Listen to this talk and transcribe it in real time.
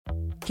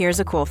Here's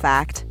a cool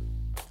fact.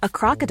 A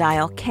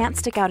crocodile can't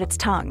stick out its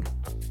tongue.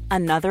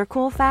 Another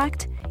cool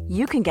fact,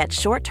 you can get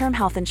short-term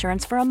health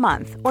insurance for a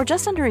month or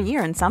just under a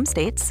year in some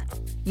states.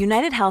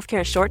 United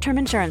Healthcare short-term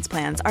insurance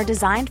plans are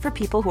designed for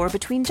people who are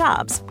between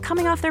jobs,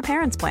 coming off their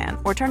parents' plan,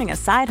 or turning a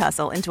side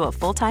hustle into a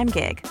full-time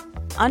gig.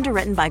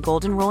 Underwritten by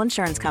Golden Rule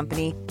Insurance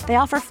Company, they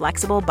offer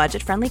flexible,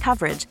 budget-friendly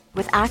coverage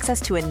with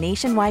access to a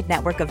nationwide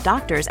network of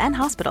doctors and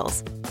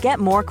hospitals. Get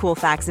more cool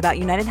facts about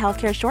United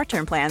Healthcare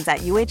short-term plans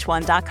at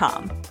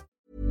uh1.com.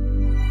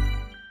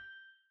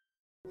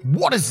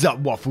 What is up,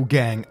 Waffle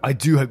Gang? I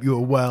do hope you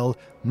are well.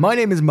 My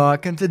name is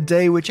Mark, and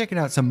today we're checking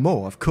out some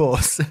more, of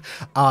course,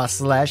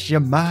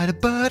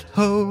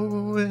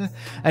 r/YouMightAButthole.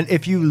 And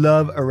if you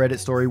love a Reddit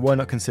story, why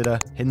not consider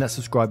hitting that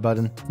subscribe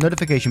button,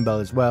 notification bell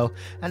as well.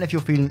 And if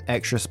you're feeling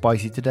extra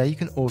spicy today, you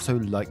can also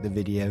like the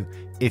video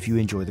if you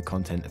enjoy the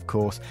content, of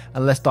course.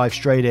 And let's dive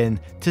straight in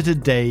to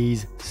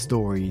today's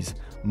stories.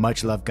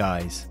 Much love,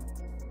 guys.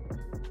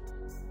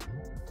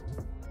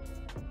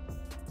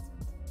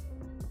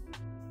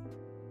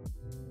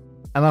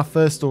 And our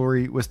first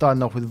story, we're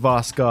starting off with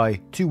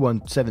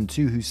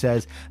Varsky2172, who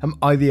says, am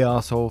I the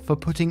arsehole for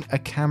putting a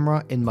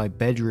camera in my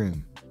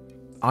bedroom?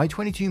 I,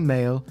 22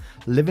 male,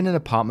 live in an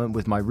apartment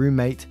with my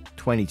roommate,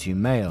 22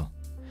 male.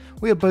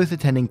 We are both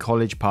attending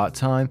college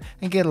part-time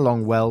and get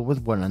along well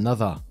with one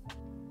another.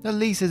 The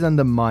lease is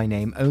under my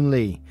name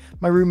only.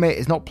 My roommate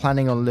is not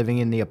planning on living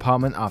in the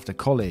apartment after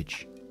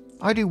college.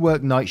 I do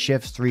work night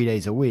shifts 3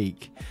 days a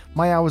week.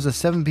 My hours are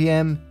 7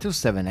 PM till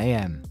 7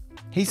 AM.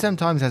 He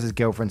sometimes has his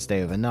girlfriend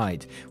stay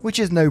overnight, which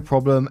is no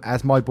problem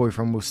as my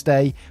boyfriend will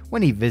stay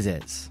when he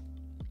visits.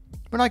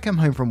 When I come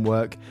home from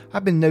work,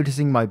 I've been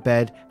noticing my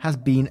bed has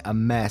been a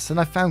mess and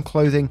I found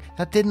clothing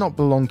that did not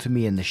belong to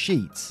me in the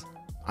sheets.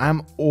 I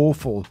am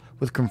awful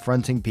with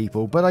confronting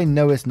people, but I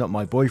know it's not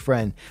my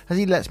boyfriend as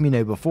he lets me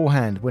know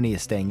beforehand when he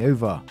is staying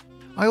over.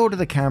 I ordered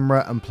a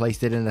camera and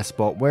placed it in a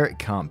spot where it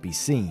can't be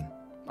seen.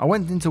 I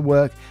went into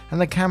work and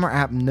the camera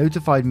app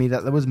notified me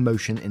that there was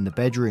motion in the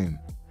bedroom.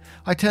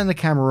 I turned the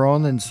camera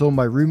on and saw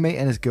my roommate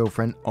and his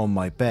girlfriend on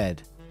my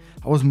bed.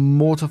 I was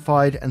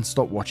mortified and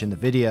stopped watching the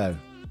video.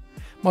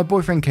 My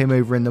boyfriend came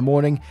over in the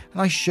morning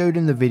and I showed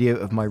him the video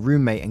of my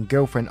roommate and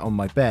girlfriend on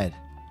my bed.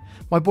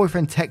 My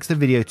boyfriend texts the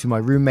video to my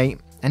roommate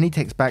and he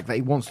texts back that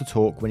he wants to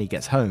talk when he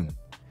gets home.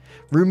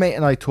 Roommate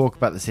and I talk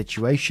about the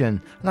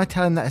situation and I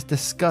tell him that it's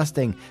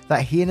disgusting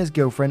that he and his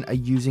girlfriend are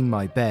using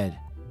my bed.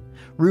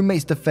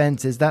 Roommate's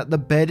defense is that the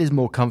bed is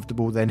more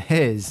comfortable than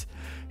his.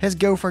 His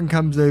girlfriend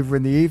comes over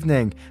in the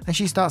evening and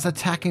she starts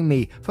attacking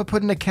me for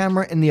putting a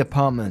camera in the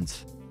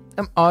apartment.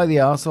 Am I the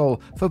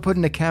arsehole for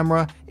putting a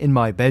camera in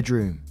my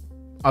bedroom?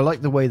 I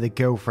like the way the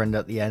girlfriend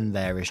at the end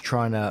there is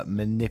trying to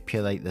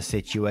manipulate the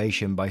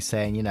situation by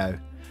saying,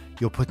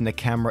 you're putting a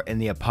camera in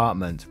the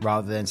apartment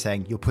rather than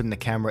saying you're putting the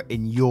camera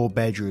in your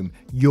bedroom,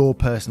 your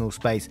personal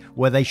space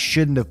where they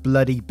shouldn't have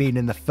bloody been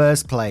in the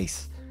first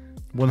place.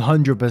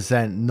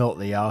 100% not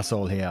the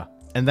arsehole here.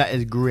 And that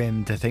is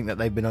grim to think that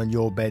they've been on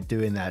your bed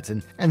doing that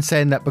and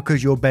saying that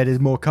because your bed is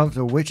more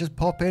comfortable, we just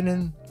pop in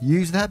and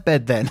use that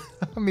bed then.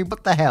 I mean,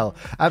 what the hell?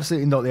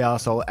 Absolutely not the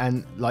arsehole.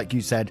 And like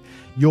you said,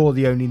 you're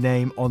the only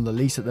name on the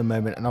lease at the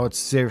moment. And I would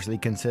seriously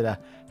consider,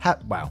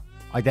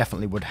 I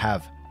definitely would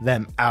have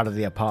them out of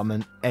the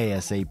apartment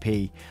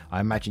ASAP. I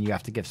imagine you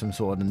have to give some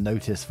sort of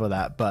notice for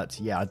that. But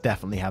yeah, I'd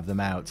definitely have them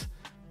out.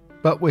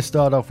 But we'll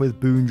start off with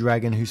Boon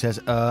Dragon, who says,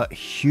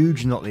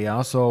 huge not the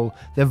arsehole.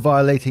 They're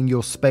violating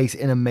your space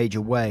in a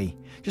major way.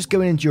 Just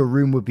going into your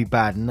room would be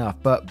bad enough,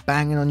 but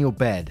banging on your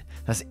bed,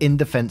 that's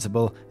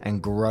indefensible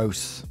and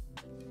gross.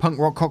 Punk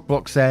Rock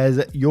Cockblock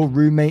says, your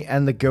roommate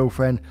and the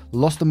girlfriend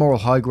lost the moral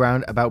high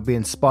ground about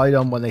being spied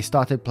on when they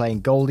started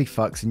playing Goldie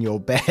Fucks in your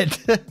bed.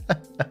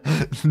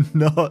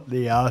 Not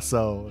the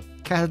arsehole.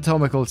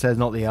 Catatomical says,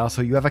 not the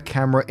arsehole, you have a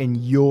camera in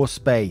your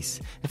space.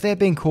 If they're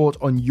being caught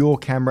on your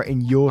camera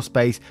in your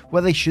space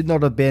where they should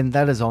not have been,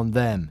 that is on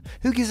them.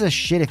 Who gives a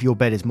shit if your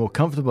bed is more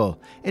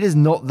comfortable? It is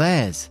not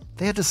theirs.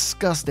 They are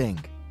disgusting.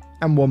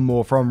 And one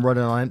more from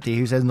Running on Empty,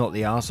 who says, not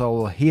the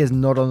arsehole, he is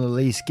not on the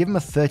lease, give him a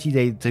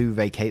 30-day to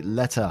vacate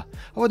letter.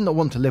 I would not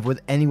want to live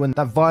with anyone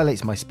that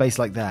violates my space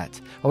like that.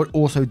 I would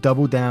also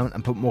double down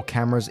and put more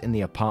cameras in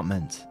the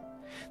apartment.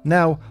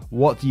 Now,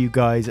 what do you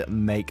guys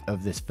make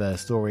of this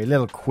first story? A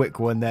little quick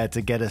one there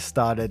to get us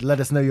started. Let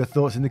us know your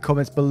thoughts in the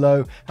comments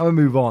below and we'll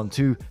move on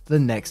to the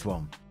next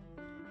one.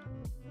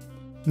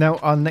 Now,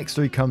 our next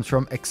story comes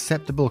from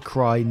Acceptable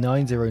Cry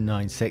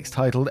 9096,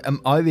 titled,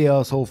 am I the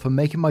arsehole for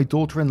making my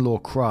daughter-in-law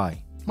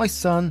cry? My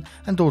son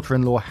and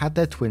daughter-in-law had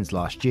their twins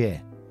last year.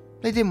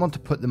 They didn't want to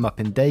put them up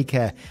in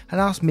daycare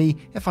and asked me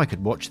if I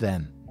could watch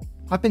them.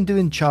 I've been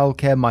doing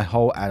childcare my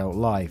whole adult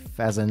life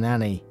as a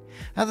nanny.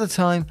 At the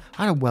time,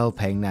 I had a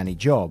well-paying nanny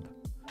job.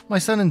 My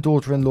son and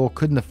daughter-in-law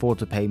couldn't afford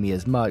to pay me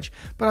as much,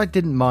 but I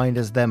didn't mind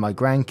as they're my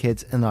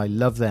grandkids and I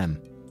love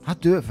them.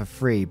 I'd do it for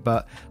free,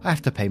 but I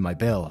have to pay my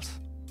bills.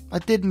 I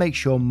did make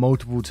sure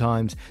multiple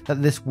times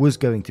that this was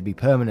going to be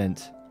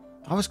permanent.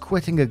 I was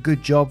quitting a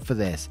good job for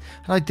this,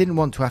 and I didn't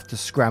want to have to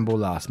scramble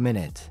last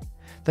minute.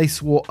 They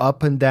swore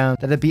up and down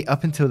that it'd be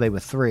up until they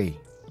were 3.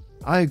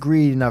 I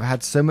agreed, and I've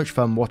had so much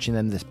fun watching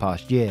them this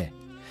past year.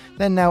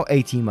 They're now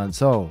 18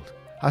 months old.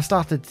 I've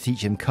started to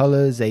teach them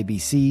colours,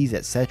 ABCs,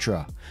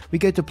 etc. We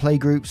go to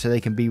playgroups so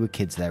they can be with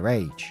kids their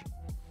age.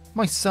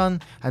 My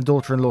son and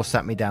daughter-in-law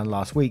sat me down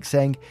last week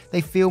saying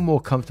they feel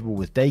more comfortable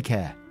with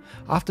daycare.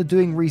 After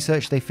doing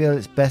research, they feel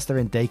it's best they're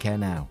in daycare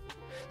now.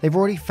 They've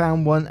already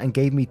found one and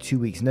gave me 2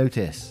 weeks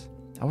notice.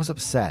 I was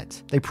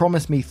upset. They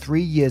promised me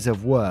 3 years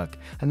of work,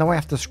 and now I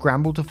have to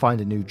scramble to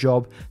find a new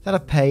job that'll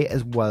pay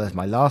as well as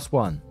my last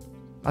one.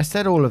 I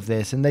said all of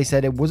this, and they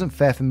said it wasn't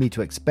fair for me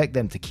to expect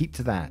them to keep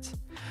to that.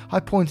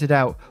 I pointed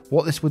out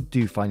what this would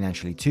do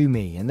financially to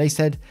me, and they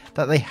said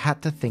that they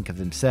had to think of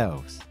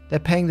themselves. They're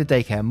paying the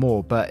daycare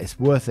more, but it's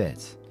worth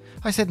it.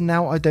 I said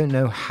now I don't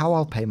know how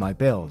I'll pay my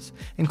bills,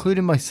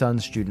 including my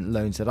son's student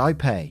loans that I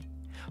pay.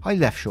 I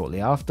left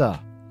shortly after.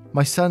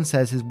 My son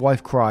says his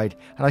wife cried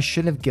and I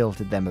shouldn't have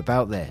guilted them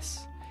about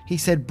this. He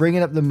said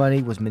bringing up the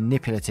money was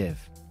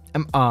manipulative.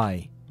 Am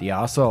I the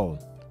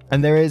arsehole?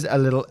 And there is a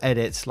little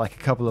edit, like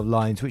a couple of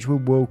lines, which we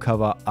will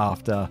cover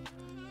after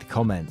the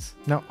comments.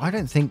 Now, I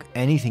don't think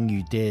anything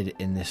you did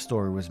in this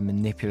story was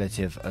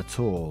manipulative at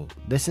all.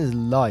 This is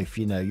life,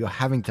 you're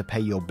having to pay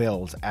your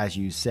bills, as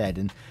you said,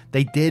 and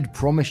they did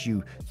promise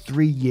you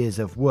 3 years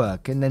of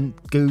work and then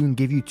go and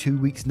give you 2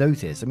 weeks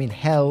notice. I mean,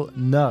 hell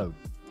no.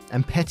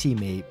 And petty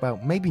me,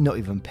 well, maybe not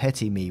even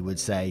petty me, would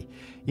say,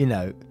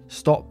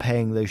 stop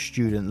paying those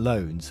student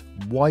loans.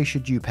 Why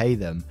should you pay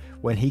them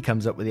when he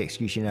comes up with the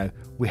excuse,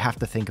 we have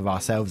to think of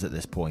ourselves at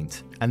this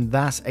point? And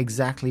that's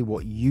exactly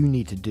what you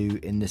need to do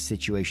in this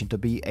situation to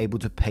be able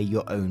to pay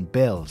your own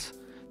bills.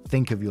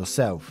 Think of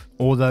yourself.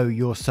 Although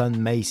your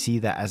son may see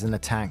that as an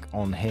attack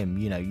on him,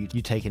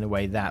 you taking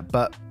away that,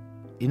 but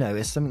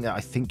it's something that I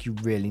think you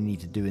really need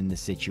to do in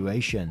this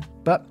situation.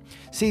 But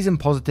Season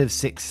Positive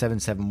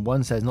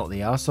 6771 says not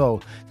the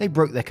arsehole. They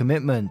broke their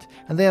commitment,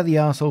 and they are the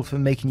arsehole for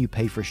making you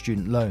pay for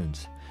student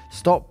loans.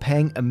 Stop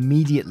paying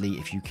immediately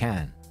if you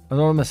can.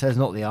 Anonymous says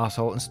not the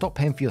arsehole, and stop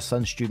paying for your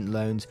son's student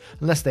loans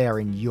unless they are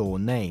in your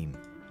name.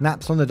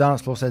 Naps on the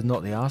Dance Floor says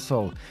not the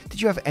arsehole.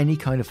 Did you have any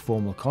kind of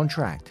formal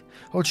contract?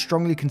 I would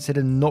strongly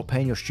consider not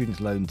paying your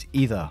student loans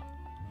either.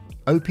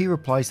 OP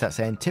replies that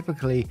saying,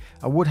 typically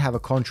I would have a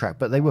contract,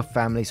 but they were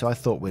family, so I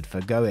thought we'd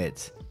forgo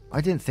it.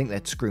 I didn't think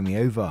they'd screw me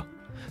over.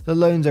 The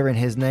loans are in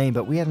his name,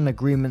 but we had an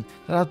agreement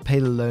that I'd pay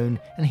the loan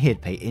and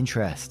he'd pay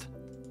interest.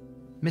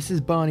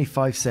 Mrs. Barney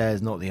 5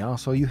 says, not the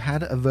arsehole, you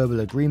had a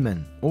verbal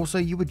agreement. Also,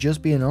 you were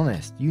just being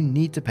honest. You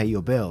need to pay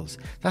your bills.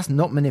 That's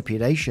not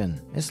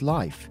manipulation. It's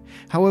life.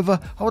 However,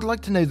 I would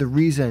like to know the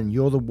reason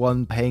you're the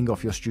one paying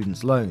off your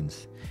students'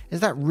 loans. Is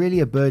that really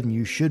a burden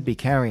you should be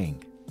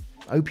carrying?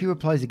 OP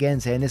replies again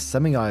saying it's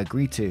something I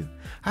agreed to.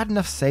 I had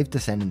enough saved to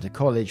send him to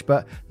college,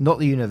 but not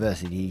the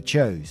university he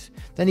chose.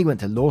 Then he went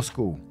to law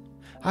school.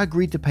 I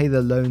agreed to pay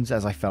the loans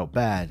as I felt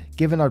bad,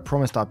 given I'd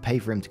promised I'd pay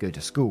for him to go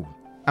to school.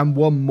 And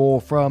one more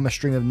from a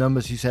string of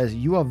numbers who says,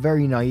 you are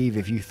very naive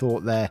if you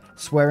thought their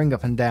swearing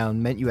up and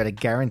down meant you had a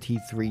guaranteed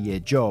 3-year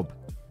job.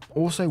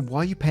 Also, why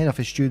are you paying off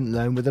his student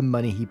loan with the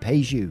money he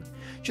pays you?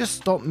 Just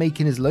stop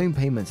making his loan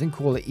payments and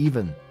call it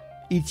even.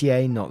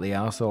 ETA, not the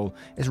arsehole.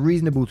 It's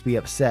reasonable to be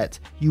upset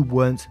you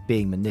weren't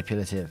being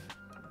manipulative.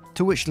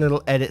 To which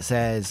little Edit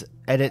says,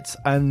 Edit,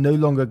 I'm no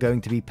longer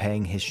going to be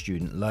paying his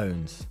student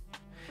loans.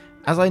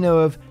 As I know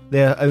of,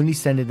 they are only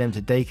sending them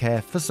to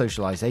daycare for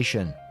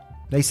socialization.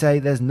 They say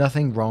there's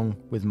nothing wrong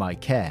with my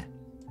care.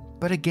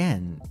 But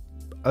again,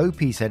 OP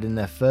said in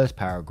their first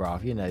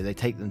paragraph, they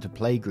take them to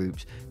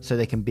playgroups so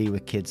they can be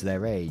with kids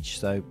their age.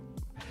 So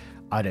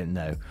I don't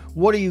know.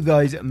 What do you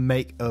guys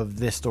make of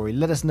this story?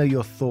 Let us know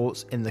your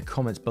thoughts in the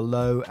comments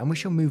below, and we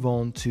shall move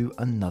on to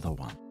another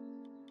one.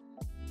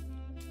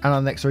 And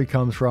our next story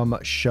comes from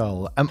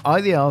Shull. Am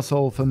I the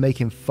arsehole for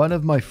making fun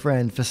of my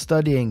friend for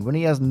studying when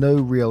he has no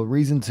real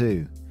reason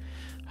to?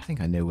 I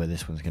think I know where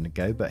this one's going to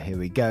go, but here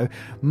we go.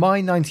 My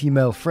 19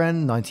 male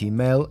friend, 19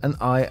 male, and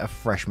I are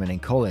freshmen in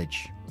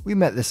college. We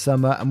met this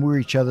summer and we were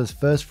each other's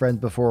first friends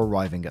before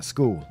arriving at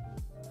school.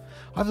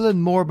 I've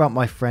learned more about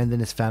my friend and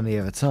his family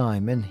over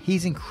time, and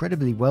he's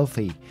incredibly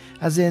wealthy,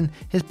 as in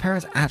his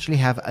parents actually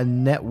have a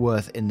net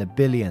worth in the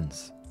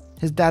billions.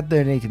 His dad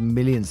donated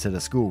millions to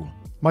the school.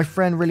 My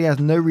friend really has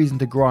no reason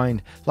to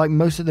grind like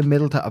most of the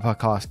middle to upper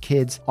class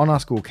kids on our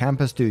school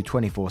campus do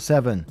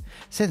 24/7,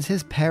 since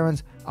his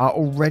parents are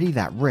already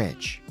that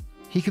rich.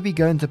 He could be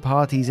going to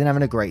parties and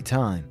having a great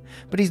time,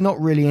 but he's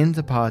not really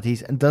into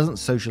parties and doesn't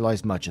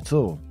socialize much at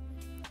all.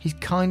 He's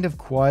kind of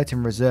quiet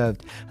and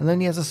reserved and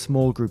only has a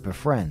small group of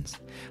friends,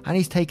 and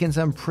he's taken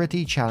some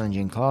pretty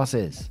challenging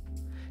classes.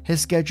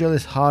 His schedule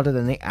is harder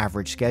than the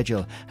average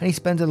schedule, and he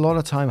spends a lot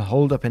of time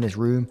holed up in his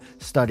room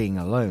studying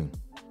alone.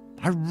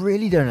 I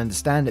really don't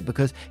understand it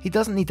because he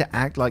doesn't need to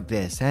act like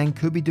this and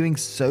could be doing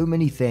so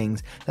many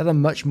things that are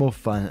much more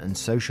fun and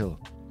social.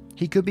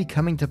 He could be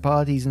coming to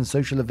parties and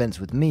social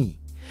events with me,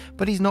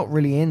 but he's not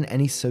really in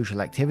any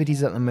social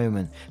activities at the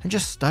moment and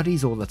just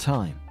studies all the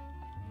time.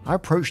 I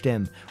approached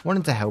him,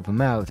 wanting to help him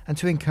out and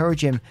to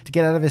encourage him to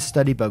get out of his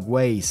study bug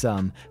ways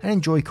some and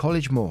enjoy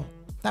college more.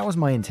 That was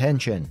my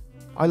intention.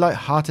 I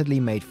lightheartedly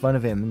made fun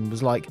of him and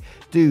was like,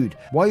 dude,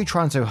 why are you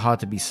trying so hard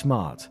to be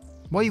smart?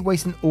 Why are you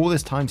wasting all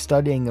this time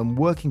studying and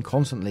working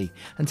constantly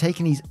and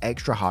taking these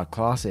extra hard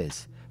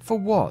classes? For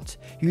what?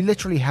 You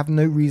literally have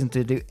no reason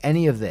to do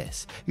any of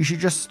this. You should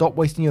just stop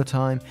wasting your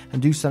time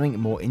and do something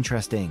more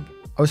interesting.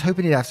 I was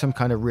hoping he'd have some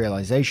kind of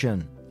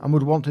realization and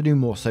would want to do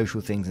more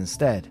social things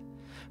instead.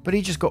 But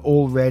he just got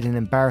all red and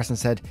embarrassed and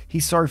said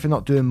he's sorry for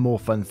not doing more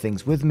fun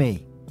things with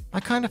me. I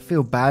kind of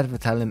feel bad for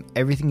telling him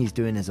everything he's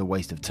doing is a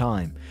waste of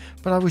time,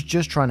 but I was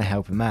just trying to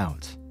help him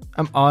out.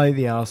 Am I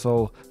the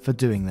arsehole for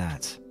doing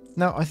that?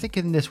 Now, I think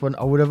in this one,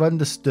 I would have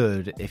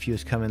understood if he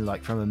was coming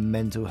like from a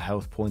mental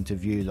health point of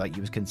view, like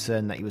he was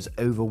concerned that he was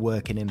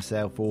overworking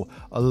himself or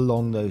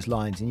along those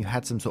lines, and you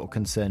had some sort of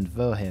concern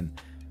for him.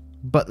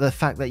 But the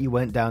fact that you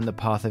went down the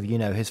path of,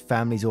 his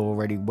family's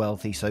already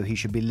wealthy, so he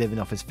should be living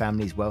off his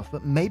family's wealth,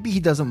 but maybe he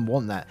doesn't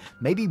want that.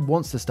 Maybe he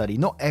wants to study.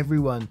 Not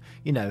everyone,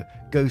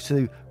 goes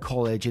to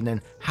college and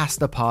then has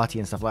to party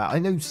and stuff like that. I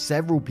know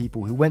several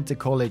people who went to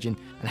college and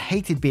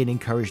hated being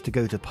encouraged to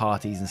go to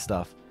parties and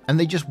stuff. And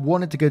they just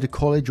wanted to go to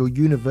college or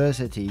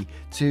university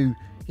to,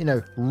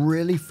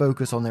 really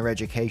focus on their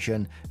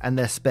education and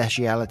their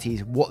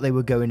specialities, what they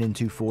were going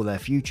into for their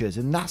futures.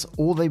 And that's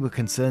all they were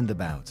concerned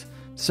about.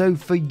 So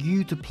for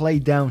you to play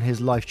down his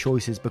life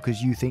choices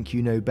because you think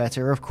you know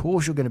better, of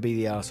course you're going to be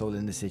the arsehole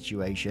in this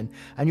situation.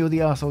 And you're the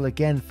arsehole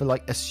again for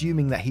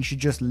assuming that he should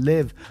just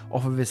live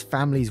off of his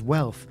family's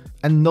wealth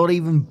and not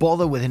even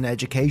bother with an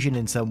education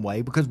in some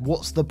way, because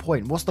what's the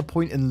point? What's the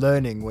point in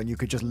learning when you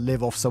could just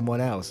live off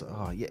someone else?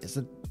 Oh yeah, it's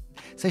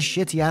a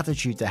shitty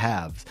attitude to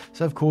have.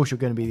 So of course you're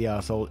going to be the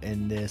arsehole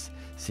in this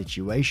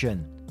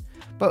situation.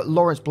 But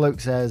Lawrence Bloke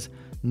says,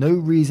 no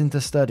reason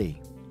to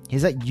study.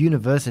 He's at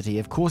university,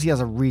 of course he has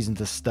a reason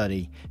to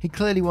study. He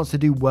clearly wants to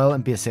do well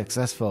and be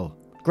successful.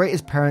 Great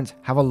his parents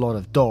have a lot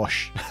of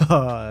dosh.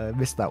 I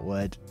missed that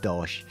word,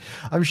 dosh.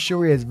 I'm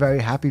sure he is very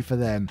happy for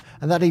them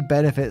and that he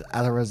benefits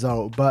as a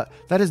result, but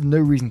that is no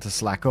reason to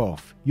slack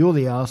off. You're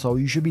the arsehole,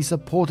 you should be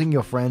supporting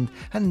your friend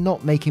and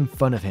not making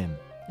fun of him.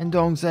 And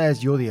Dong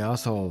says, you're the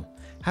arsehole.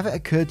 Have it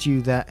occurred to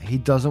you that he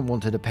doesn't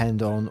want to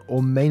depend on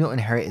or may not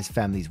inherit his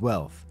family's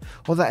wealth?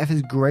 Or that if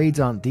his grades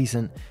aren't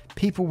decent,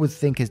 people would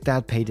think his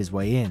dad paid his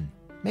way in?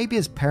 Maybe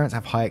his parents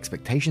have high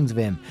expectations of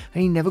him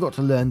and he never got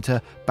to learn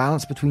to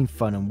balance between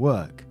fun and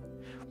work.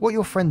 What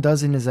your friend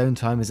does in his own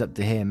time is up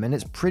to him, and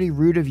it's pretty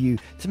rude of you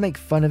to make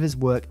fun of his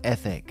work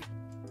ethic.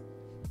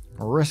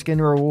 Risk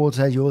and Reward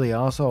says, you're the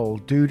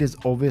arsehole. Dude is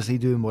obviously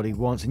doing what he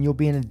wants and you're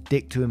being a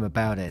dick to him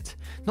about it.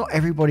 Not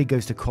everybody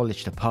goes to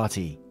college to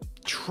party.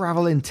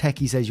 Traveling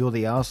Techie says, you're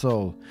the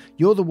arsehole.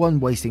 You're the one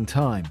wasting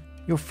time.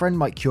 Your friend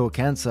might cure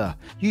cancer.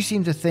 You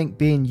seem to think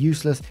being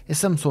useless is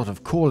some sort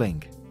of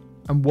calling.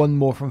 And one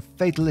more from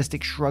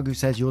Fatalistic Shrug who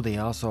says, you're the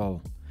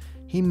arsehole.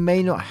 He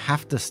may not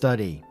have to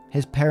study.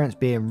 His parents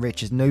being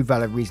rich is no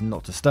valid reason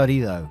not to study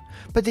though.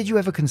 But did you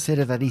ever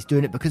consider that he's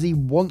doing it because he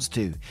wants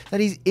to? That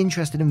he's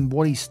interested in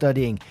what he's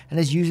studying and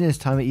is using his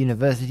time at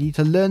university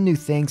to learn new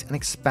things and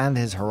expand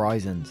his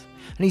horizons?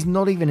 And he's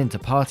not even into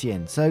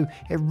partying, so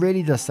it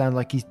really does sound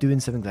like he's doing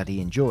something that he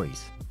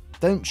enjoys.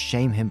 Don't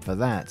shame him for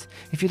that.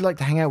 If you'd like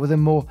to hang out with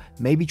him more,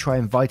 maybe try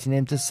inviting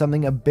him to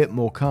something a bit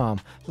more calm,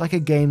 like a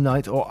game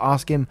night, or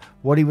ask him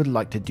what he would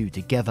like to do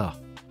together.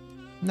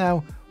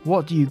 Now,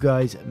 what do you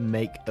guys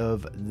make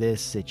of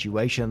this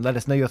situation? Let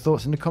us know your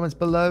thoughts in the comments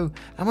below,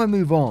 and we'll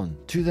move on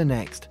to the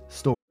next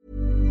story.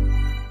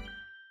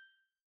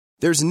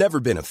 There's never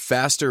been a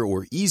faster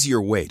or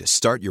easier way to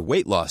start your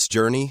weight loss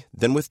journey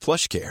than with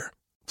PlushCare.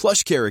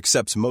 PlushCare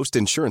accepts most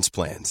insurance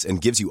plans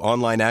and gives you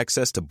online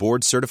access to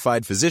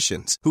board-certified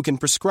physicians who can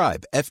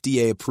prescribe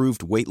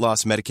FDA-approved weight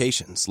loss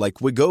medications like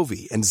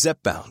Wegovy and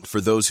Zepbound for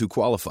those who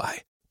qualify.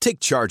 Take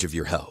charge of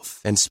your health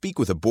and speak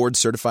with a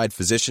board-certified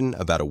physician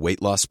about a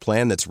weight loss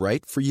plan that's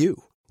right for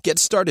you. Get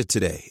started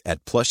today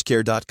at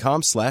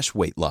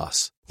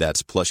plushcare.com/weightloss.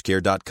 That's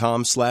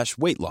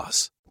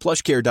plushcare.com/weightloss.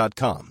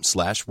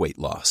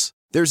 plushcare.com/weightloss.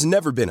 There's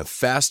never been a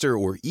faster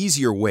or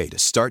easier way to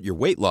start your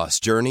weight loss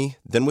journey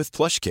than with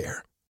PlushCare.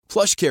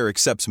 PlushCare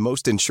accepts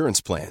most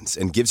insurance plans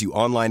and gives you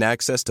online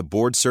access to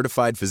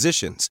board-certified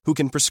physicians who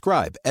can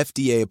prescribe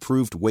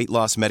FDA-approved weight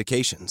loss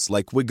medications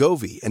like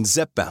Wegovy and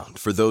Zepbound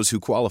for those who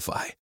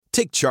qualify.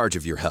 Take charge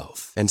of your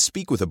health and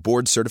speak with a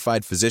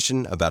board-certified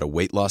physician about a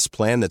weight loss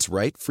plan that's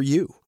right for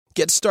you.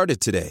 Get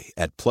started today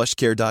at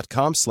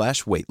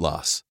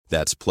plushcare.com/weightloss.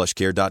 That's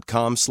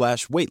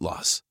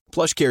plushcare.com/weightloss.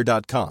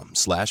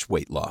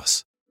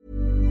 plushcare.com/weightloss.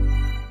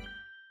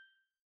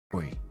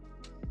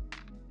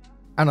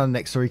 And our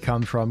next story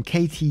comes from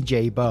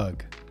KTJ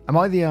Bug. Am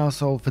I the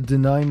arsehole for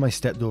denying my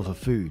stepdaughter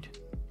food?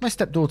 My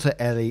stepdaughter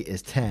Ellie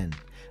is 10,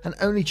 an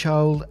only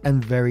child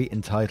and very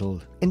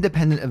entitled.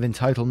 Independent of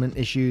entitlement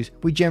issues,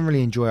 we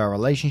generally enjoy our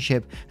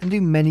relationship and do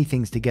many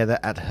things together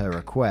at her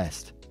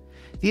request.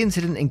 The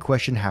incident in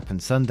question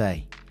happened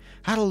Sunday.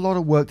 I had a lot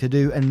of work to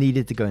do and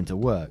needed to go into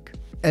work.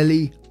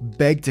 Ellie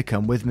begged to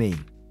come with me.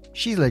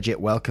 She's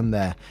legit welcome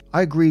there.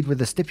 I agreed with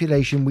the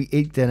stipulation we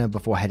eat dinner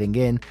before heading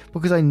in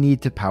because I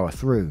need to power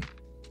through.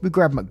 We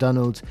grab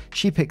McDonald's,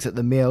 she picks up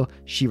the meal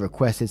she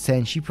requested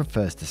saying she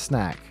prefers to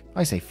snack.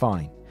 I say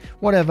fine.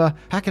 Whatever,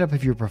 pack it up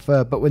if you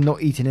prefer, but we're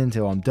not eating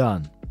until I'm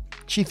done.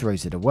 She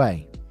throws it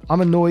away.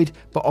 I'm annoyed,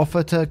 but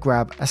offer to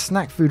grab a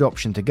snack food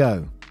option to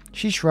go.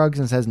 She shrugs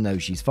and says no,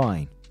 she's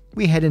fine.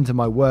 We head into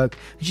my work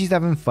and she's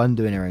having fun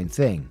doing her own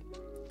thing.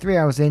 3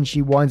 hours in,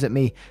 she whines at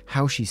me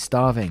how she's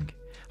starving.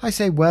 I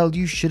say, well,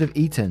 you should have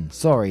eaten.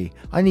 Sorry,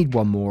 I need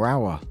 1 more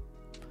hour.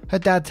 Her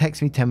dad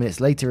texts me 10 minutes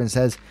later and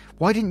says,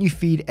 why didn't you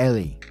feed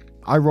Ellie?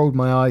 I rolled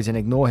my eyes and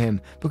ignore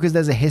him because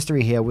there's a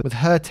history here with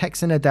her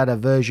texting her dad a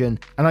version,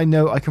 and I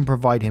know I can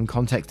provide him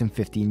context in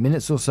 15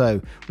 minutes or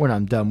so when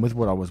I'm done with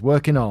what I was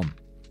working on.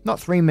 Not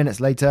 3 minutes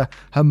later,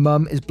 her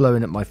mum is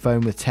blowing at my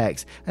phone with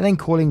text and then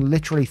calling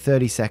literally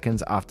 30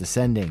 seconds after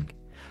sending.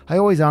 I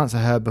always answer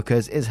her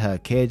because it's her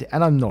kid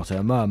and I'm not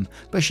her mum,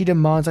 but she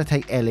demands I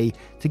take Ellie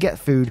to get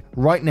food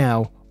right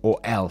now or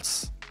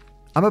else.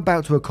 I'm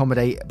about to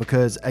accommodate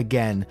because,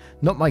 again,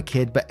 not my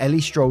kid, but Ellie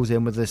strolls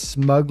in with a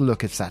smug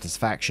look of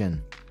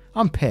satisfaction.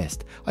 I'm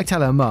pissed. I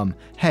tell her mum,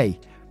 hey,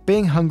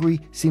 being hungry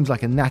seems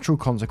like a natural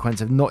consequence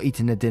of not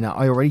eating the dinner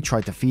I already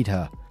tried to feed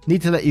her.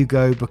 Need to let you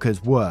go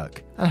because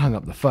work, and hung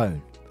up the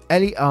phone.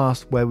 Ellie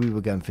asked where we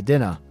were going for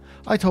dinner.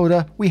 I told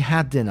her we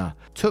had dinner,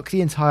 took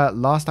the entire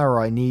last hour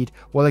I need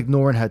while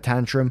ignoring her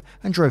tantrum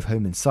and drove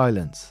home in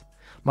silence.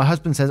 My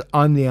husband says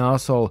I'm the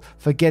arsehole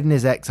for getting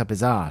his ex up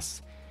his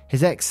ass.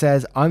 His ex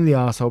says I'm the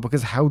arsehole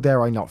because how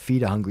dare I not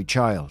feed a hungry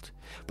child.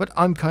 But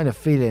I'm kind of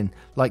feeling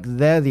like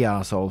they're the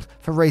arseholes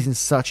for raising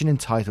such an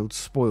entitled,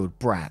 spoiled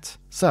brat.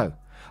 So,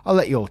 I'll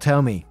let you all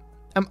tell me,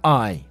 am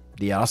I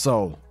the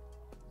arsehole?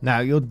 Now,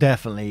 you're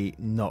definitely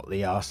not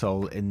the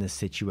arsehole in this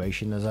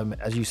situation.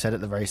 As you said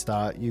at the very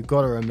start, you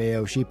got her a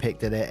meal, she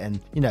picked at it,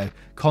 and,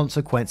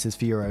 consequences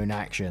for your own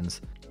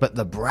actions. But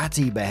the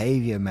bratty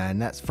behavior, man,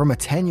 that's from a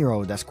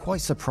 10-year-old, that's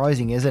quite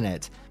surprising, isn't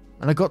it?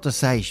 And I got to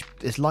say,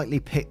 it's likely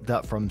picked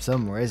up from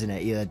somewhere, isn't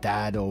it? Either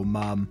dad or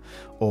mum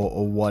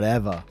or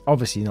whatever.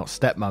 Obviously not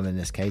stepmom in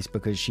this case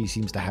because she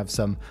seems to have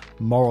some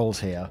morals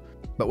here.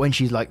 But when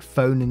she's like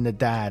phoning the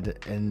dad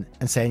and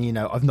saying,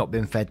 I've not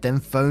been fed, then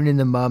phoning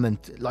the mum and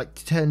like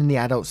turning the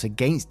adults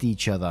against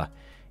each other.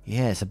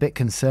 Yeah, it's a bit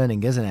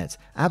concerning, isn't it?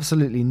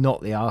 Absolutely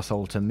not the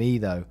arsehole to me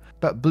though.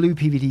 But Blue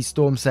PVT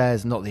Storm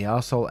says not the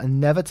arsehole and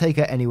never take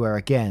her anywhere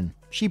again.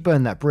 She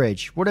burned that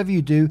bridge. Whatever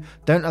you do,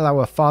 don't allow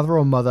a father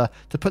or mother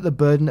to put the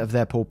burden of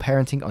their poor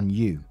parenting on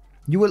you.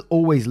 You will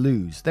always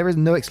lose. There is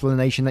no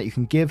explanation that you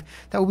can give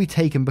that will be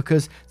taken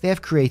because they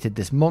have created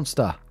this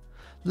monster.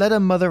 Let a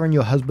mother and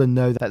your husband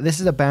know that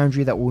this is a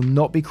boundary that will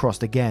not be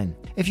crossed again.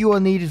 If you are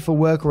needed for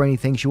work or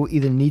anything, she will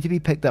either need to be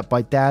picked up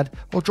by dad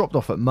or dropped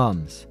off at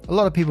mum's. A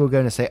lot of people are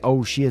going to say,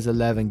 oh, she is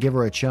 11, give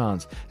her a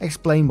chance.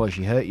 Explain why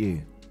she hurt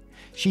you.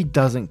 She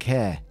doesn't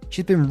care.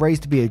 She's been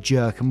raised to be a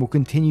jerk and will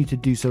continue to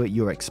do so at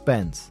your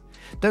expense.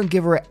 Don't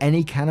give her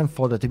any cannon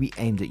fodder to be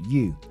aimed at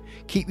you.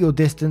 Keep your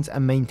distance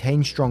and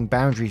maintain strong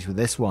boundaries with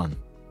this one.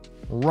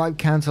 Ripe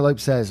Cantaloupe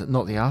says,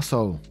 not the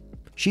arsehole.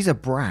 She's a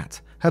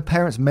brat. Her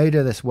parents made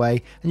her this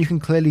way, and you can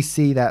clearly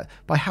see that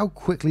by how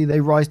quickly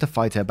they rise to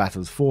fight her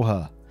battles for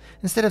her.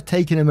 Instead of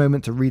taking a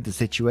moment to read the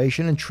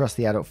situation and trust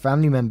the adult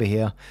family member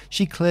here,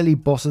 she clearly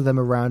bosses them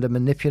around and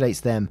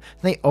manipulates them,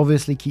 and they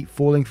obviously keep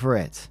falling for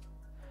it.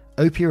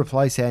 OP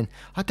replies saying,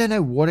 I don't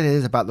know what it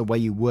is about the way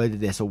you worded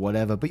this or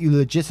whatever, but you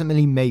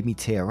legitimately made me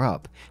tear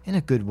up, in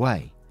a good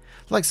way.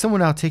 Like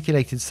someone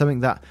articulated something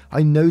that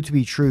I know to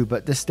be true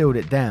but distilled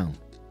it down.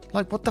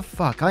 Like what the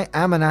fuck, I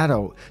am an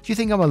adult. Do you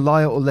think I'm a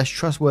liar or less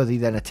trustworthy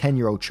than a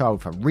 10-year-old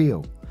child for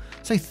real?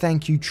 So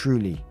thank you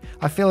truly.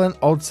 I feel an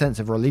odd sense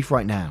of relief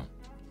right now.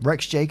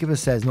 Rex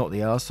Jacobus says, not the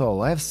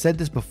arsehole. I have said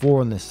this before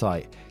on this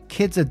site.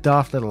 Kids are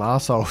daft little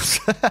arseholes.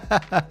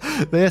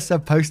 They're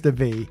supposed to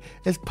be.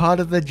 It's part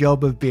of the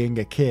job of being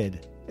a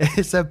kid.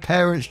 It's a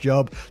parent's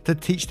job to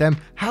teach them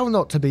how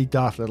not to be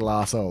daft little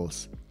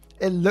arseholes.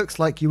 It looks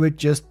like you were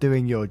just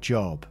doing your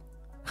job.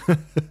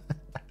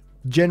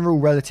 General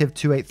Relative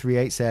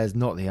 2838 says,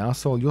 not the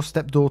arsehole. Your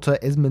stepdaughter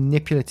is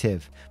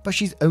manipulative, but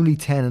she's only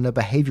 10 and her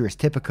behaviour is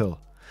typical.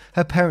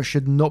 Her parents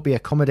should not be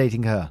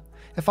accommodating her.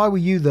 If I were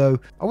you though,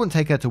 I wouldn't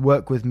take her to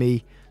work with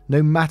me,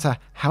 no matter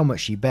how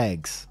much she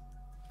begs.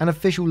 An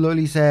official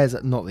Loli says,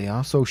 not the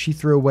arsehole. She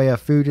threw away her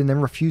food and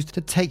then refused to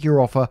take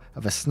your offer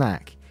of a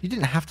snack. You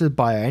didn't have to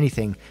buy her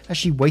anything, as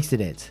she wasted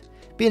it.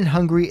 Being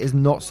hungry is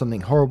not something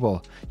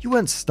horrible. You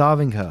weren't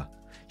starving her.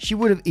 She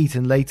would have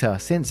eaten later.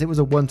 Since it was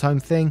a one-time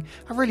thing,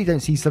 I really don't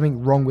see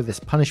something wrong with this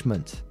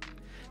punishment.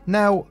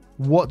 Now,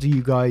 what do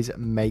you guys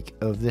make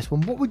of this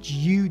one? What would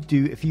you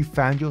do if you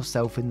found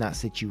yourself in that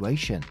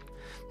situation?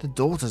 The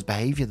daughter's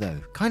behaviour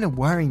though, kind of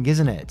worrying,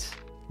 isn't it?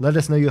 Let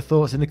us know your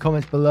thoughts in the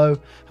comments below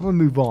and we'll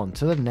move on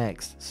to the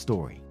next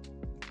story.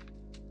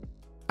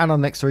 And our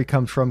next story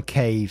comes from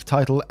Cave,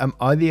 titled, Am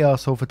I the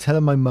arsehole for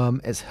telling my mum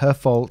it's her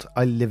fault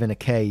I live in a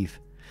cave?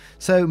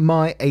 So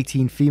my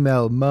 18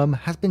 female mum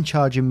has been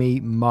charging me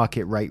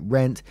market rate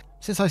rent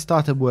since I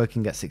started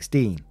working at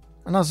 16,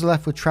 and I was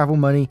left with travel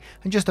money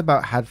and just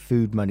about had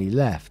food money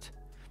left.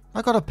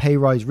 I got a pay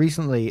rise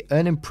recently,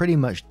 earning pretty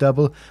much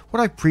double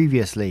what I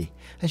previously,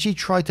 and she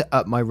tried to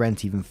up my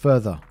rent even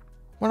further.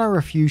 When I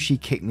refused, she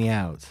kicked me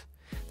out.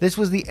 This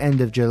was the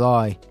end of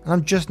July, and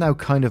I'm just now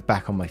kind of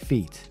back on my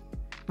feet.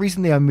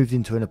 Recently I moved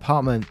into an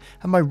apartment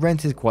and my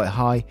rent is quite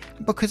high,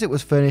 and because it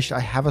was furnished I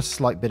have a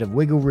slight bit of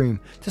wiggle room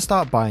to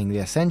start buying the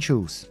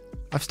essentials.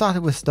 I've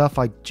started with stuff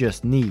I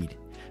just need.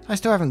 I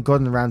still haven't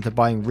gotten around to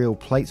buying real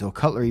plates or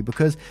cutlery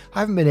because I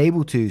haven't been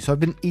able to, so I've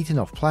been eating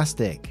off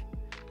plastic.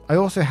 I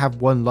also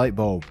have one light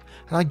bulb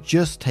and I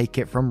just take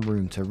it from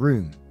room to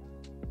room.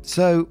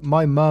 So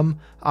my mum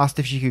asked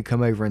if she could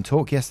come over and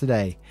talk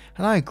yesterday,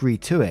 and I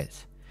agreed to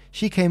it.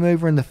 She came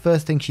over and the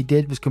first thing she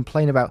did was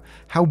complain about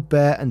how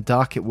bare and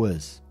dark it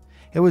was.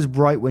 It was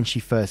bright when she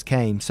first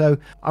came, so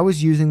I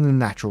was using the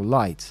natural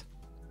light.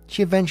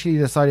 She eventually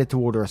decided to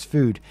order us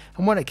food,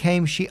 and when it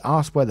came she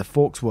asked where the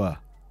forks were.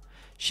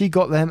 She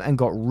got them and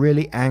got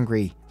really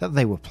angry that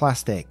they were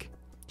plastic.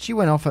 She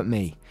went off at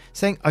me,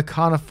 saying I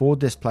can't afford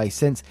this place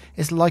since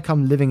it's like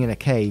I'm living in a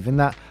cave and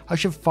that I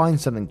should find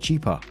something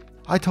cheaper.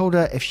 I told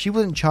her if she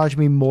wouldn't charge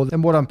me more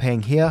than what I'm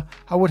paying here,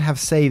 I would have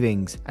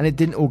savings and it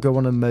didn't all go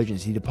on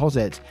emergency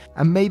deposit,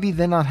 and maybe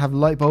then I'd have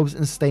light bulbs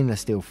and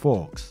stainless steel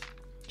forks.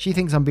 She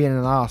thinks I'm being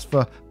an arse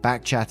for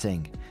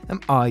backchatting.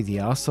 Am I the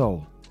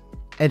arsehole?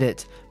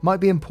 Edit. Might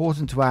be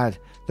important to add,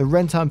 the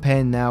rent I'm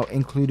paying now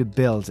included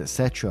bills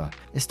etc.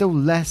 It's still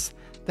less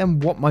than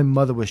what my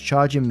mother was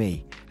charging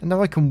me, and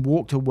now I can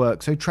walk to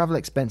work so travel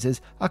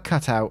expenses are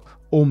cut out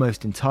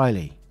almost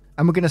entirely.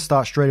 And we're going to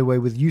start straight away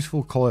with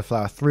Useful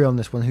Cauliflower 3 on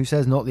this one, who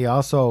says not the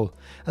arsehole.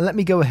 And let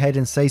me go ahead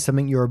and say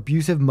something your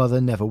abusive mother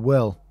never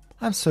will.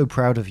 I'm so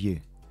proud of you.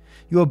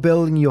 You are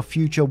building your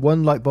future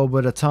one light bulb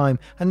at a time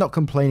and not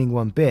complaining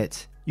one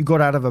bit. You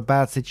got out of a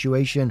bad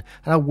situation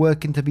and are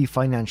working to be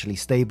financially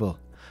stable.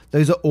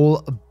 Those are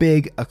all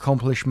big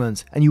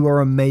accomplishments and you are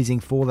amazing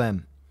for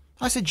them.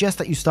 I suggest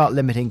that you start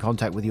limiting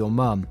contact with your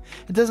mum.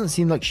 It doesn't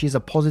seem like she is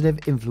a positive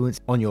influence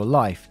on your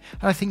life,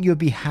 and I think you would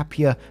be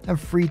happier and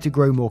free to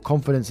grow more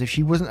confidence if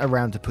she wasn't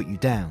around to put you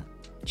down.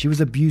 She was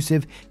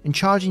abusive in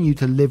charging you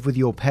to live with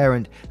your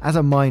parent as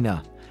a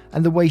minor,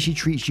 and the way she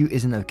treats you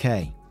isn't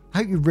okay. I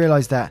hope you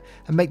realise that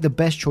and make the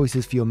best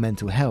choices for your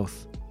mental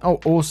health. Oh,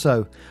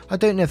 also, I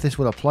don't know if this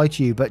will apply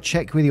to you, but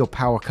check with your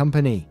power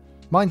company.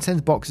 Mine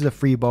sends boxes of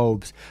free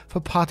bulbs for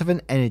part of an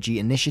energy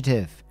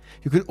initiative.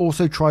 You could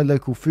also try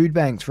local food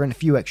banks for a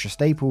few extra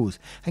staples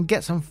and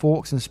get some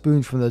forks and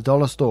spoons from the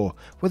dollar store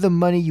with the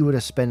money you would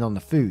have spent on the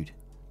food.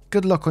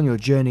 Good luck on your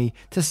journey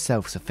to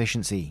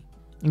self-sufficiency.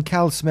 And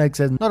Cal Smeg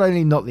says, not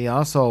only not the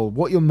arsehole,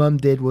 what your mum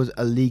did was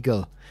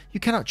illegal. You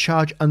cannot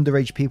charge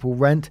underage people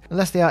rent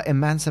unless they are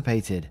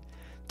emancipated.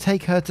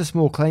 Take her to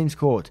small claims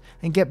court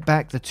and get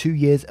back the 2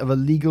 years of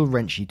illegal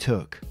rent she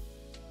took.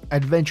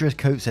 Adventurous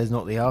Coat says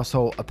not the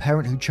arsehole. A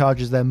parent who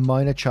charges their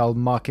minor child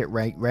market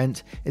rate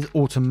rent is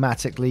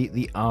automatically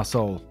the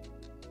arsehole.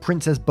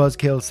 Princess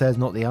Buzzkill says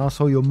not the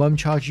arsehole. Your mum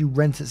charged you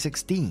rent at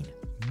 16.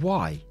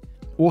 Why?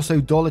 Also,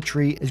 Dollar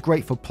Tree is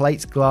great for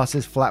plates,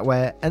 glasses,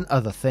 flatware and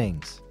other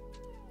things.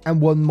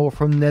 And one more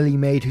from Nelly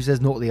Maid who says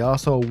not the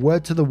arsehole.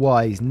 Word to the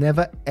wise,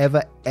 never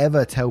ever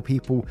ever tell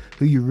people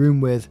who you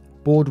room with,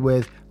 board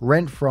with,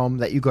 rent from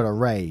that you got a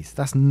raise.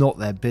 That's not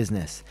their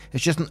business.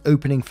 It's just an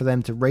opening for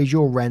them to raise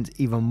your rent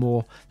even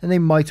more than they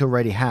might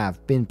already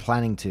have been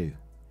planning to.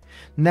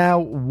 Now,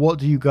 what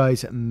do you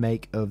guys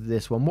make of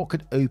this one? What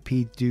could OP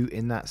do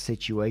in that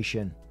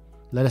situation?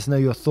 Let us know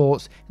your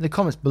thoughts in the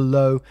comments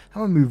below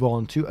and we'll move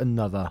on to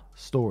another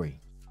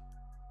story.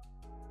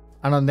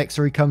 And our next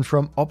story comes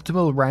from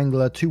Optimal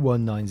Wrangler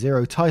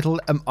 2190, titled,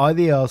 Am I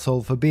the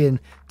arsehole for being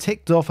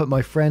ticked off at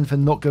my friend for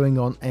not going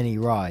on any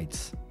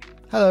rides?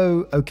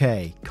 Hello,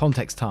 okay,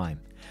 context time.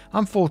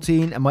 I'm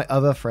 14 and my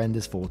other friend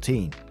is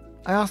 14.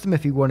 I asked him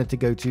if he wanted to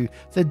go to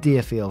the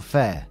Deerfield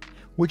Fair,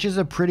 which is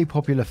a pretty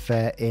popular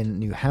fair in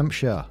New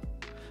Hampshire.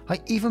 I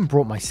even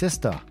brought my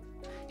sister.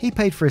 He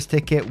paid for his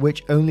ticket,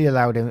 which only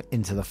allowed him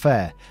into the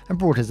fair, and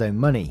brought his own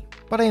money,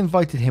 but I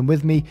invited him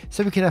with me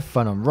so we could have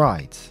fun on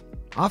rides.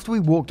 After we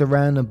walked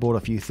around and bought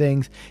a few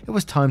things, it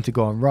was time to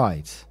go on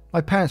rides.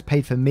 My parents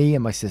paid for me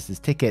and my sister's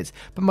tickets,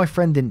 but my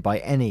friend didn't buy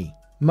any.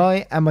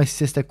 My and my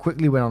sister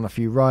quickly went on a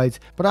few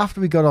rides, but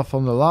after we got off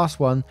on the last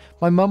one,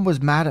 my mum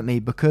was mad at me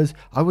because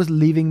I was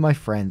leaving my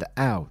friend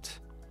out.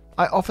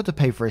 I offered to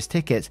pay for his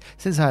tickets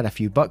since I had a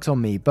few bucks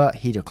on me, but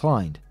he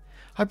declined.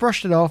 I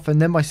brushed it off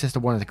and then my sister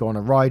wanted to go on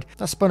a ride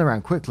that spun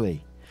around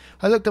quickly.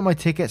 I looked at my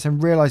tickets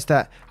and realised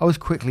that I was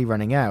quickly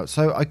running out,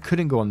 so I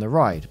couldn't go on the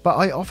ride, but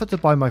I offered to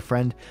buy my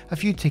friend a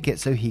few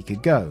tickets so he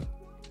could go.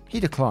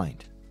 He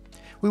declined.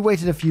 We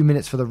waited a few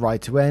minutes for the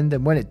ride to end,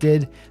 and when it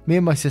did, me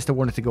and my sister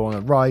wanted to go on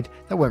a ride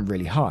that went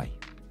really high.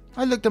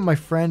 I looked at my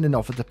friend and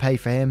offered to pay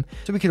for him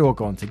so we could all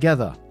go on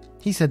together.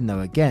 He said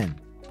no again.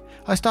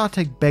 I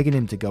started begging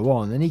him to go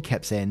on and he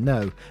kept saying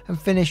no, and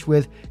finished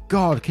with,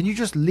 God, can you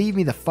just leave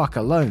me the fuck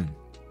alone?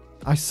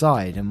 I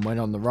sighed and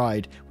went on the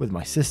ride with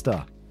my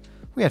sister.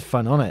 We had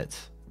fun on it.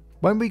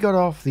 When we got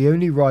off, the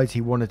only rides he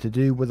wanted to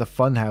do were the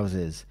fun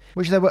houses,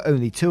 which there were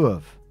only 2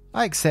 of.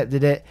 I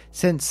accepted it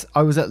since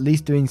I was at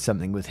least doing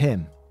something with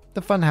him.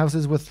 The fun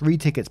houses were 3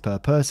 tickets per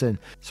person,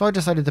 so I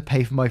decided to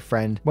pay for my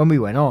friend when we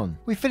went on.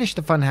 We finished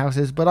the fun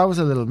houses, but I was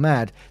a little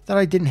mad that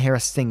I didn't hear a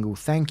single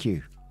thank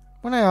you.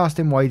 When I asked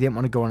him why he didn't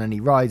want to go on any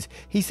rides,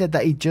 he said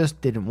that he just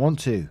didn't want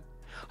to.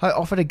 I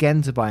offered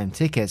again to buy him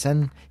tickets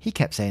and he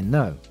kept saying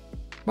no.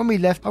 When we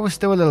left, I was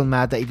still a little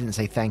mad that he didn't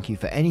say thank you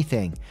for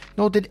anything,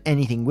 nor did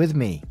anything with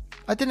me.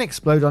 I didn't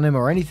explode on him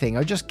or anything,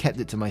 I just kept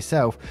it to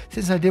myself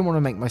since I didn't want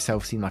to make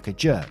myself seem like a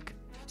jerk.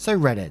 So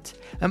Reddit,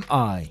 am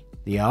I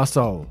the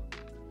arsehole?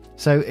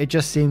 So it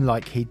just seemed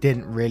like he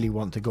didn't really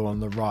want to go on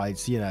the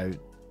rides,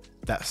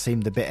 that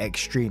seemed a bit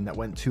extreme, that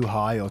went too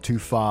high or too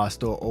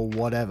fast or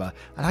whatever.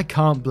 And I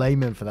can't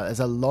blame him for that.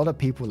 There's a lot of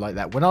people like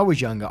that. When I was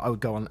younger, I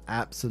would go on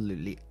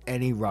absolutely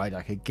any ride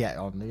I could get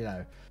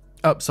on,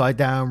 upside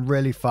down,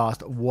 really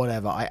fast,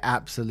 whatever. I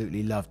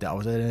absolutely loved it. I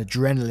was an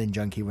adrenaline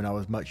junkie when I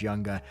was much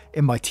younger,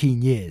 in my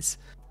teen years.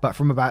 But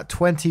from about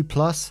 20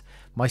 plus,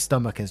 my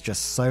stomach is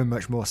just so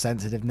much more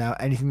sensitive now.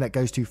 Anything that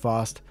goes too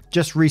fast.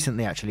 Just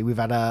recently, actually, we've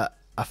had a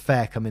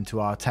fair come into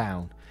our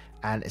town,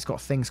 and it's got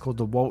things called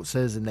the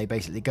waltzers, and they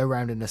basically go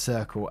around in a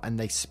circle and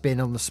they spin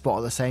on the spot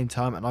at the same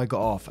time, and I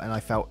got off and I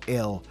felt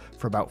ill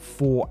for about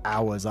 4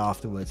 hours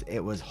afterwards.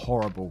 It was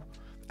horrible.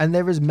 And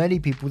there is many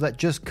people that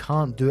just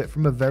can't do it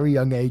from a very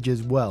young age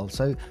as well,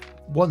 so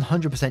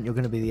 100% you're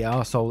going to be the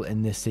arsehole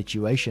in this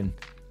situation.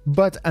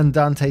 But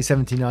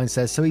Andante79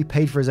 says, so he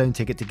paid for his own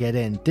ticket to get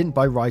in, didn't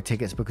buy ride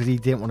tickets because he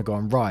didn't want to go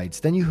on rides,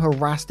 then you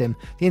harassed him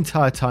the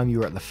entire time you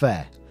were at the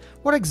fair.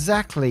 What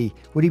exactly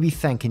would he be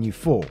thanking you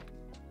for?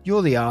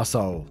 You're the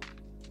arsehole.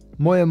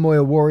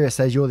 Moya Warrior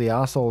says you're the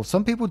arsehole.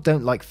 Some people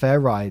don't like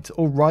fair rides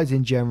or rides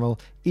in general,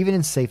 even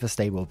in safer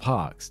stable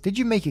parks. Did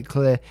you make it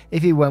clear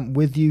if he went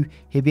with you,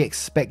 he'd be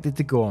expected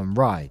to go on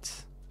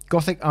rides?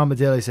 Gothic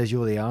Armadillo says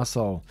you're the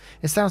arsehole.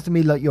 It sounds to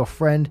me like your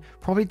friend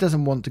probably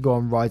doesn't want to go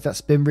on rides that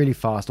spin really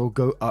fast or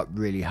go up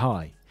really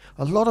high.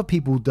 A lot of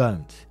people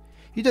don't.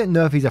 You don't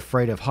know if he's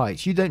afraid of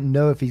heights. You don't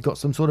know if he's got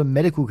some sort of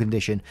medical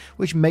condition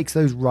which makes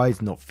those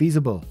rides not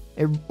feasible.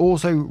 It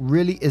also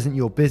really isn't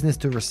your business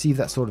to receive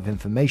that sort of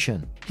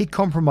information. He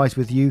compromised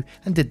with you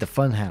and did the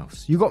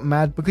funhouse. You got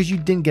mad because you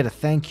didn't get a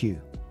thank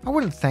you. I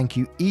wouldn't thank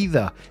you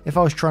either if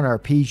I was trying to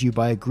appease you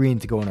by agreeing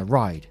to go on a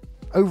ride.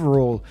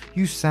 Overall,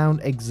 you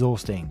sound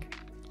exhausting.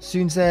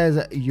 Soon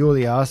says, you're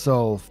the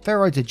arsehole. Fair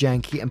rides are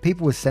janky and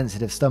people with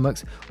sensitive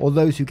stomachs or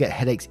those who get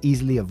headaches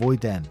easily avoid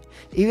them,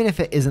 even if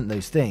it isn't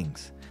those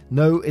things.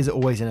 No is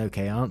always an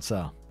okay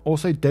answer.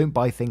 Also, don't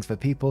buy things for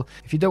people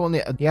if you don't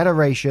want the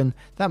adoration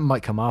that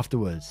might come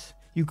afterwards.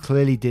 You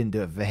clearly didn't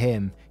do it for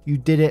him. You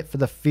did it for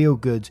the feel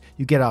goods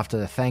you get after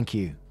the thank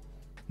you.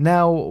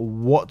 Now,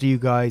 what do you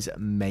guys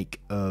make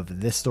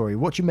of this story?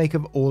 What do you make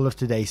of all of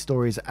today's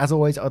stories? As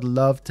always, I'd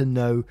love to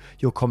know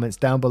your comments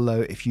down below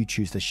if you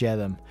choose to share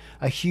them.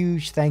 A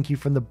huge thank you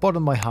from the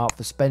bottom of my heart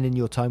for spending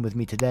your time with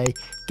me today,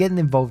 getting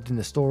involved in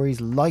the stories,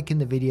 liking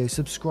the video,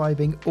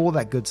 subscribing, all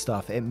that good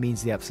stuff. It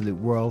means the absolute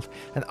world,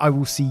 and I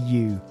will see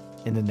you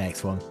in the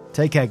next one.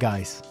 Take care,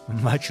 guys.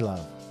 Much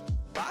love.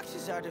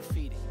 Boxes are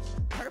defeating,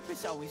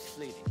 purpose always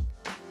fleeting.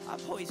 I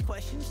pose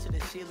questions to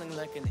the ceiling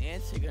like an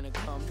answer gonna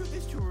come. Truth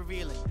is too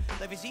revealing,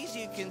 life is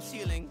easier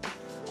concealing.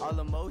 All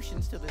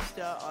emotions to the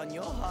start on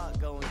your heart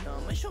going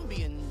numb. I shouldn't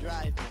be in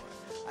drive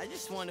more, I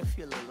just wanna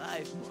feel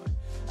alive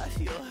more. I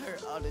feel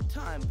hurt all the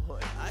time,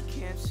 but I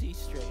can't see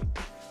straight.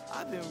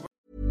 I've been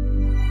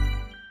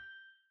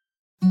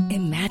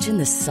Imagine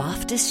the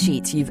softest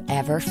sheets you've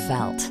ever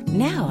felt.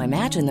 Now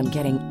imagine them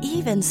getting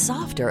even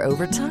softer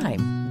over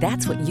time.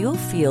 That's what you'll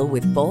feel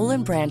with Boll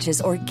 &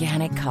 Branch's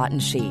organic cotton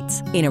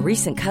sheets. In a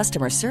recent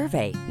customer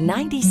survey,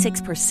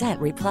 96%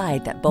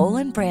 replied that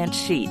Boll & Branch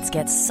sheets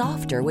get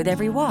softer with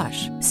every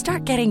wash.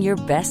 Start getting your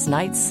best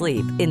night's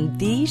sleep in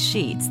these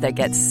sheets that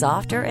get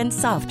softer and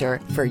softer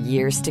for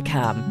years to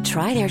come.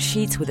 Try their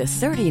sheets with a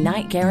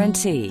 30-night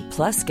guarantee.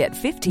 Plus, get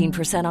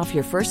 15% off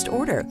your first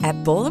order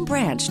at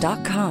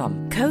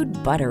bollandbranch.com. Code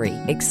BUTTERY.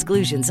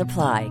 Exclusions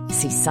apply.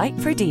 See site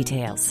for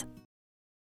details.